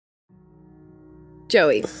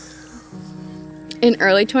Joey. In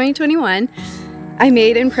early 2021, I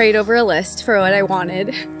made and prayed over a list for what I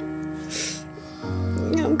wanted.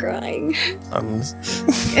 I'm crying.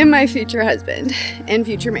 In my future husband and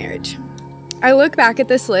future marriage. I look back at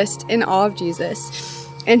this list in awe of Jesus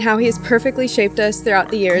and how he has perfectly shaped us throughout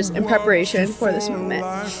the years in preparation for this moment.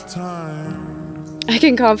 I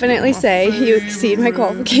can confidently say you exceed my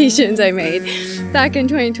qualifications I made back in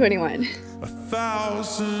 2021.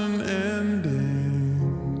 1,000 endings.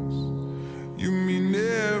 You mean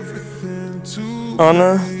everything to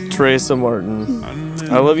Anna Teresa Martin,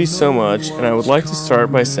 I love you so much, and I would like to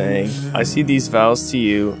start by saying I see these vows to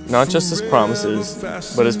you not just as promises,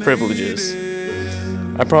 but as privileges.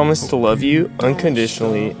 I promise to love you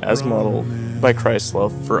unconditionally as modeled by Christ's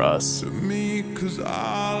love for us.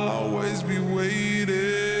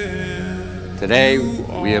 Today,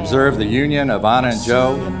 we observe the union of Anna and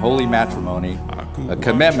Joe in holy matrimony, a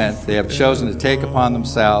commitment they have chosen to take upon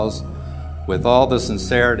themselves with all the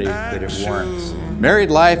sincerity that it warrants.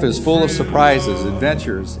 Married life is full of surprises,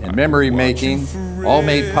 adventures, and memory-making, all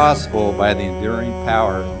made possible by the enduring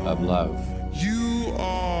power of love. You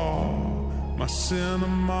are my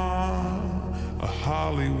cinema, a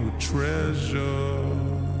Hollywood treasure.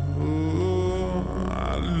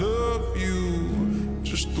 I love you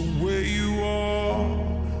just the way you are,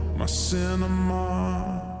 my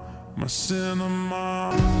cinema, my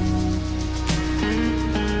cinema.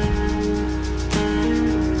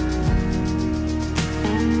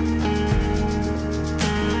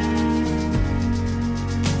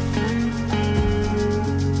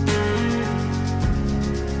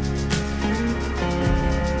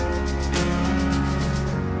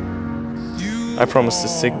 I promise to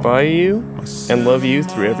stick by you and love you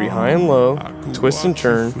through every high and low, twist and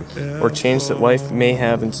turn, or change that life may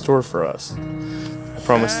have in store for us. I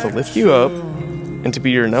promise to lift you up and to be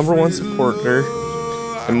your #1 supporter,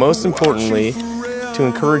 and most importantly, to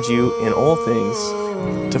encourage you in all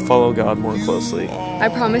things to follow God more closely. I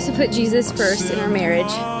promise to put Jesus first in our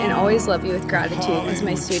marriage and always love you with gratitude as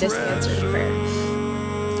my sweetest answer to prayer.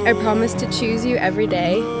 I promise to choose you every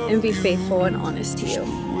day and be faithful and honest to you.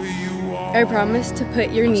 I promise to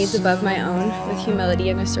put your needs above my own with humility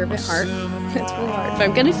and a servant heart. That's really hard, but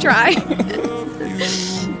I'm gonna try.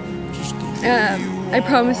 I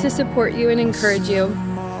promise to support you and encourage you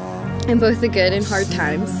in both the good and hard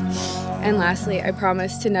times. And lastly, I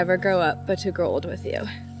promise to never grow up, but to grow old with you.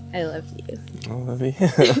 I love you. I love you.